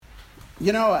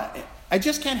I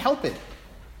just can't help it.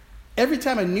 Every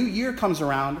time a new year comes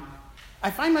around,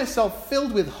 I find myself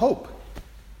filled with hope,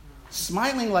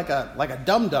 smiling like a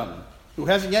dum-dum who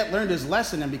hasn't yet learned his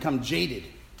lesson and become jaded.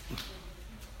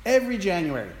 Every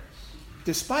January,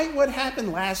 despite what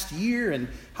happened last year and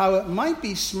how it might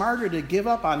be smarter to give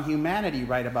up on humanity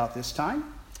right about this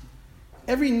time,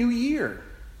 every new year,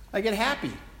 I get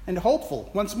happy and hopeful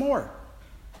once more.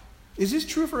 Is this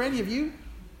true for any of you?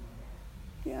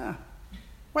 Yeah.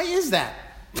 Why is that?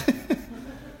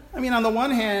 On the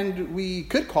one hand, we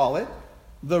could call it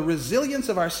the resilience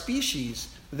of our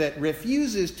species that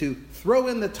refuses to throw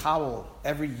in the towel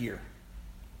every year.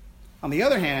 On the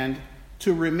other hand,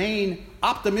 to remain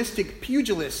optimistic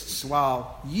pugilists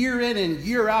while year in and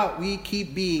year out we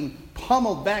keep being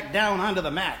pummeled back down onto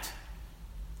the mat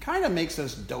kind of makes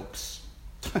us dopes.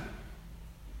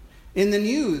 In the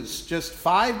news, just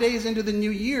 5 days into the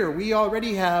new year, we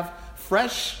already have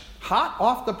fresh, hot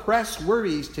off the press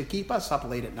worries to keep us up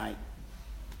late at night.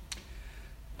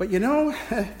 But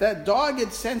that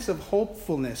dogged sense of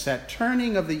hopefulness at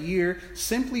turning of the year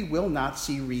simply will not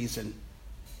see reason.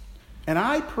 And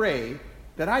I pray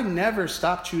that I never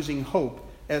stop choosing hope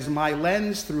as my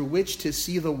lens through which to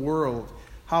see the world,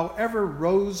 however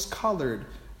rose-colored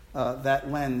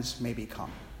that lens may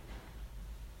become.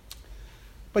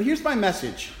 But here's my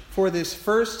message for this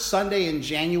first Sunday in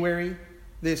January,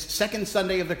 this second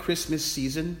Sunday of the Christmas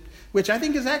season, which I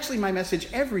think is actually my message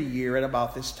every year at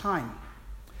about this time.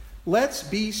 Let's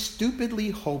be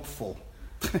stupidly hopeful.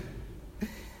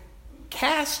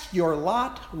 Cast your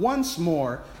lot once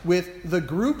more with the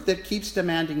group that keeps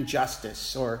demanding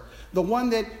justice, or the one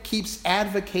that keeps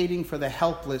advocating for the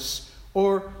helpless,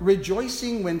 or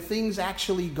rejoicing when things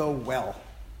actually go well.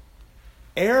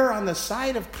 Err on the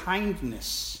side of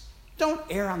kindness. Don't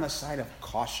err on the side of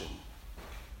caution.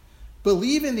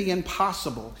 Believe in the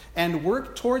impossible and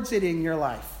work towards it in your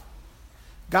life.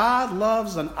 God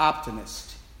loves an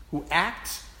optimist who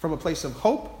acts from a place of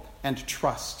hope and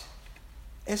trust,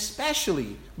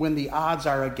 especially when the odds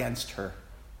are against her.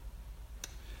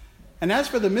 And as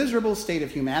for the miserable state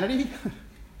of humanity,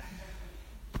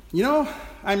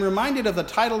 I'm reminded of the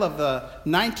title of the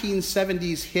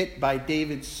 1970s hit by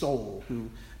David Soul, who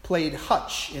played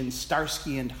Hutch in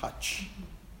Starsky and Hutch.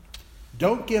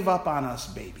 Don't give up on us,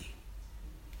 baby.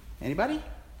 Anybody?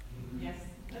 Yes.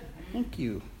 Thank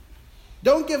you.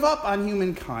 Don't give up on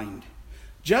humankind.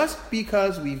 Just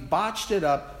because we've botched it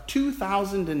up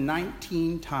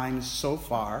 2019 times so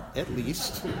far, at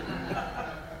least,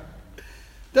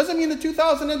 doesn't mean the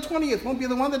 2020th won't be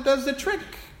the one that does the trick,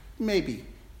 maybe.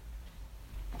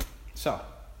 So,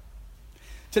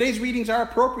 today's readings are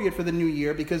appropriate for the new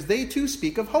year because they too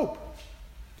speak of hope.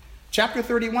 Chapter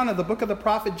 31 of the book of the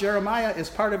prophet Jeremiah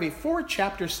is part of a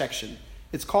 4-chapter section.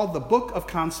 It's called the Book of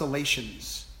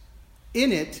Consolations.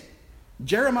 In it,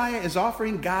 Jeremiah is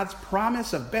offering God's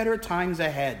promise of better times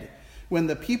ahead, when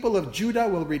the people of Judah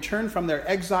will return from their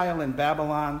exile in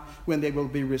Babylon, when they will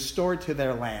be restored to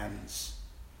their lands.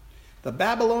 The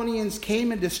Babylonians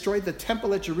came and destroyed the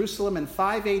temple at Jerusalem in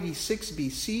 586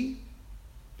 BC.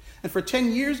 And for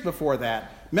 10 years before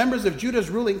that, members of Judah's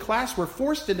ruling class were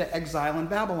forced into exile in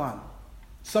Babylon.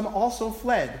 Some also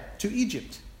fled to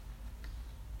Egypt.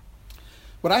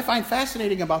 What I find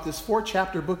fascinating about this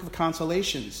 4-chapter Book of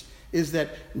Consolations is that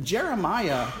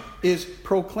Jeremiah is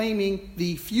proclaiming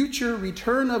the future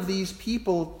return of these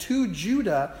people to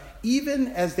Judah even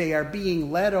as they are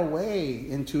being led away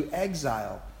into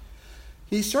exile.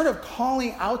 He's sort of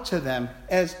calling out to them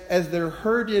as they're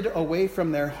herded away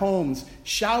from their homes,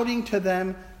 shouting to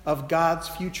them of God's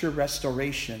future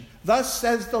restoration. Thus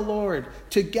says the Lord,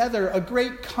 together a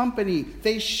great company,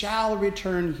 they shall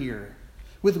return here.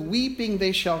 With weeping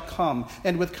they shall come,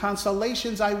 and with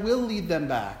consolations I will lead them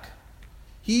back.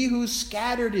 He who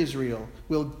scattered Israel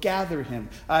will gather him.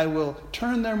 I will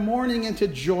turn their mourning into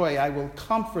joy. I will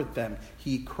comfort them,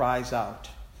 he cries out.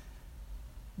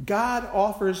 God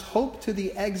offers hope to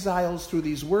the exiles through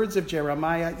these words of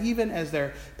Jeremiah, even as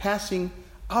they're passing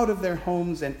out of their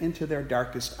homes and into their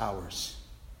darkest hours.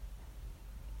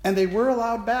 And they were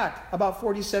allowed back about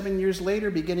 47 years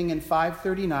later, beginning in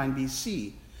 539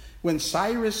 BC, when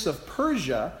Cyrus of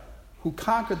Persia, who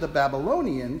conquered the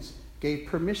Babylonians, gave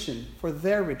permission for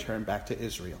their return back to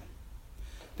Israel.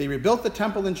 They rebuilt the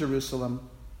temple in Jerusalem.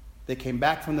 They came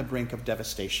back from the brink of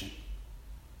devastation.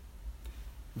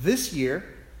 This year,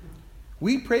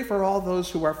 we pray for all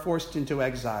those who are forced into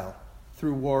exile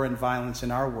through war and violence in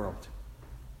our world.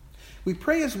 We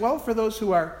pray as well for those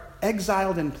who are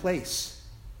exiled in place,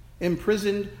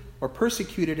 imprisoned or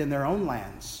persecuted in their own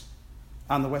lands,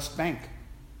 on the West Bank,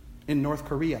 in North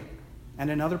Korea, and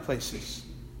in other places.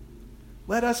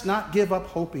 Let us not give up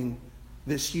hoping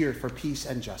this year for peace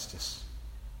and justice.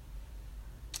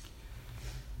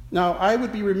 Now, I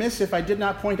would be remiss if I did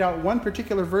not point out one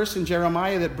particular verse in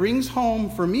Jeremiah that brings home,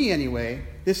 for me anyway,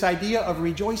 this idea of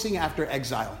rejoicing after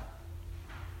exile.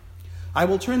 I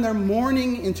will turn their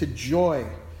mourning into joy.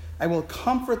 I will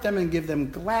comfort them and give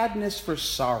them gladness for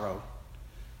sorrow.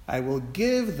 I will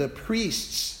give the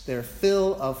priests their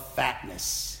fill of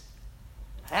fatness.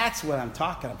 That's what I'm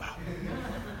talking about.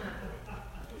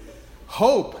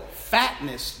 Hope,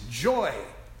 fatness, joy,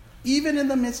 even in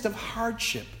the midst of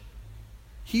hardship.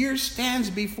 Here stands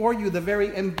before you the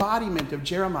very embodiment of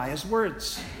Jeremiah's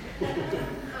words.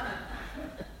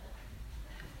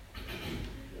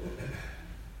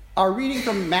 Our reading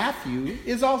from Matthew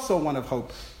is also one of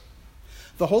hope.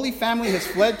 The Holy Family has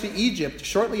fled to Egypt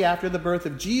shortly after the birth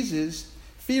of Jesus,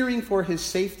 fearing for his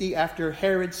safety after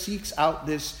Herod seeks out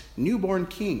this newborn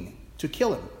king to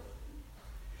kill him.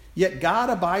 Yet God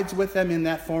abides with them in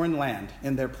that foreign land,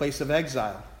 in their place of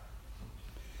exile.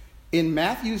 In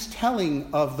Matthew's telling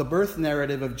of the birth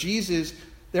narrative of Jesus,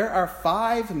 there are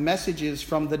 5 messages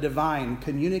from the divine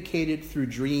communicated through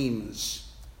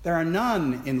dreams. There are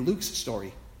none in Luke's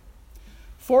story.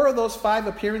 4 of those 5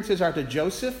 appearances are to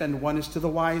Joseph, and 1 is to the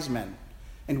wise men.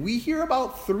 And we hear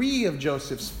about 3 of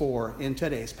Joseph's 4 in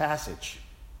today's passage.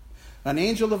 An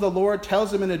angel of the Lord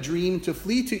tells him in a dream to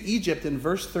flee to Egypt in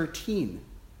verse 13.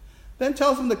 Then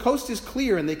tells them the coast is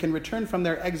clear and they can return from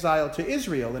their exile to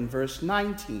Israel in verse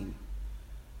 19.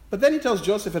 But then he tells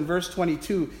Joseph in verse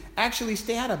 22, actually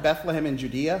stay out of Bethlehem in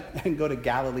Judea and go to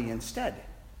Galilee instead.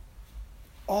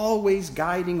 Always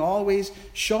guiding, always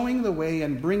showing the way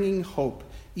and bringing hope,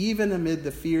 even amid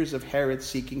the fears of Herod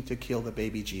seeking to kill the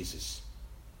baby Jesus.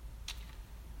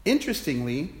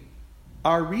 Interestingly,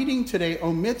 our reading today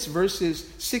omits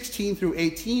verses 16 through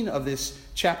 18 of this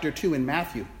chapter 2 in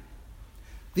Matthew.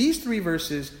 These 3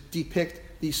 verses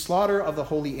depict the slaughter of the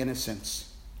holy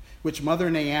innocents, which Mother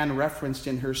Nayan referenced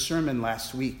in her sermon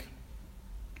last week.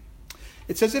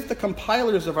 It's as if the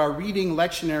compilers of our reading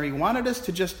lectionary wanted us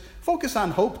to just focus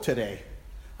on hope today,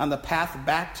 on the path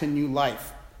back to new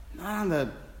life, not on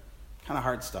the kind of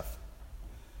hard stuff.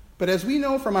 But as we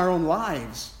know from our own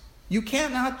lives, you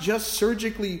cannot just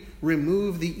surgically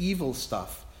remove the evil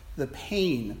stuff, the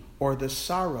pain or the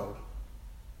sorrow.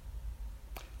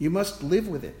 You must live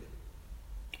with it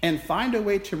and find a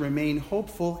way to remain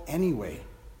hopeful anyway.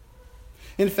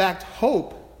 In fact,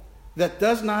 hope that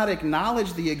does not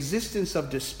acknowledge the existence of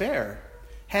despair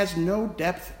has no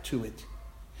depth to it.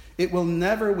 It will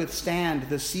never withstand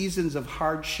the seasons of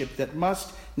hardship that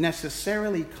must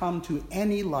necessarily come to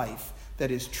any life that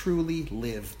is truly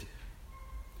lived.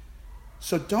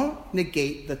 So don't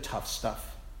negate the tough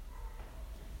stuff,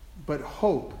 but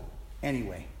hope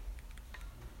anyway.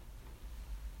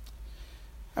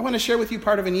 I want to share with you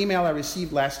part of an email I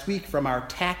received last week from our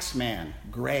tax man,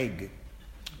 Greg.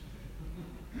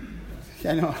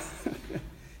 I know.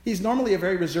 He's normally a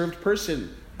very reserved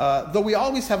person, though we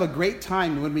always have a great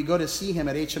time when we go to see him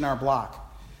at H&R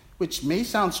Block, which may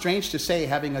sound strange to say,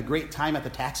 having a great time at the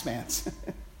taxman's.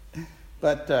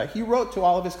 But he wrote to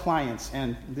all of his clients,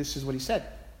 and this is what he said.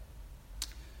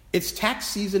 It's tax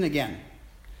season again.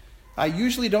 I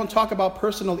usually don't talk about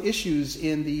personal issues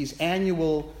in these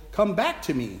annual come back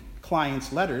to me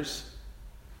clients' letters,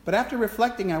 but after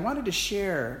reflecting, I wanted to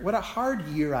share what a hard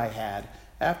year I had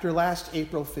after last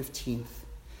April 15th,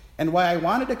 and why I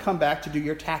wanted to come back to do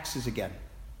your taxes again.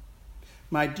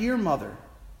 My dear mother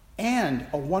and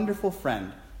a wonderful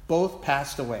friend both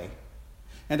passed away,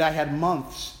 and I had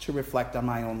months to reflect on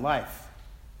my own life.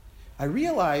 I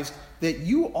realized that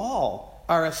you all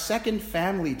are a second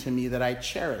family to me that I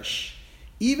cherish,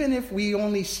 even if we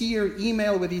only see or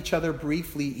email with each other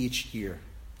briefly each year.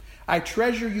 I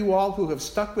treasure you all who have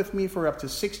stuck with me for up to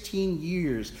 16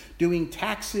 years doing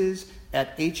taxes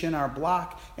at H&R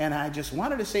Block, and I just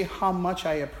wanted to say how much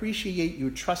I appreciate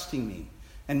you trusting me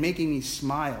and making me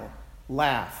smile,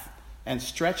 laugh, and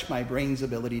stretch my brain's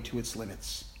ability to its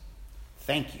limits.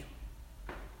 Thank you.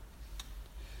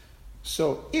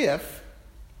 So if,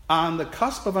 on the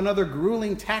cusp of another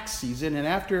grueling tax season and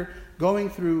after going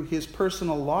through his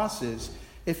personal losses,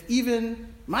 if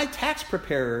even my tax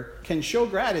preparer can show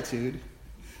gratitude,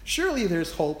 surely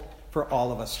there's hope for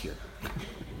all of us here.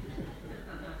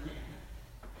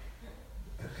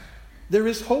 There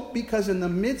is hope because in the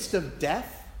midst of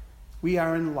death, we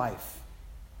are in life.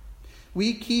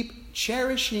 We keep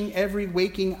cherishing every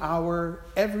waking hour,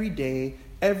 every day,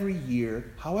 every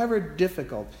year, however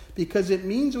difficult, because it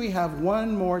means we have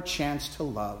one more chance to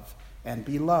love and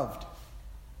be loved.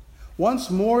 Once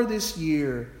more this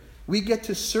year, we get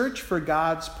to search for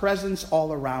God's presence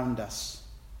all around us.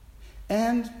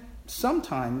 and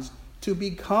sometimes to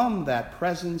become that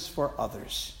presence for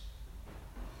others.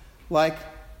 Like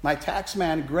my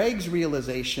taxman Greg's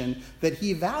realization that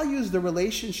he values the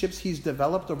relationships he's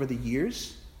developed over the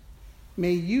years,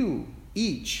 may you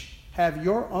each have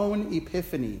your own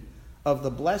epiphany of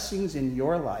the blessings in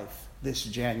your life this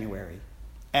January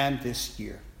and this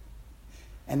year.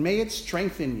 And may it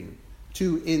strengthen you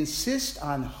to insist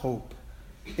on hope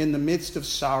in the midst of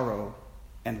sorrow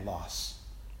and loss.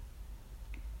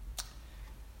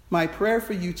 My prayer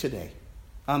for you today,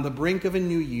 on the brink of a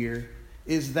new year,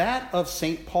 is that of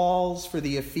St. Paul's for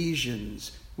the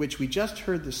Ephesians, which we just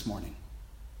heard this morning.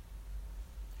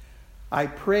 I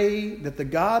pray that the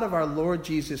God of our Lord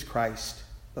Jesus Christ,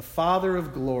 the Father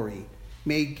of glory,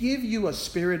 may give you a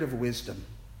spirit of wisdom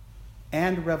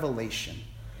and revelation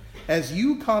as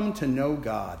you come to know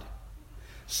God,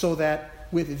 so that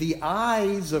with the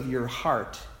eyes of your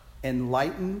heart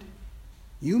enlightened,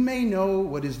 you may know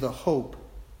what is the hope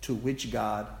to which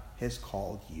God has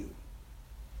called you.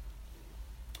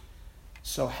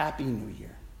 So happy New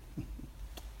Year.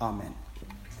 Amen.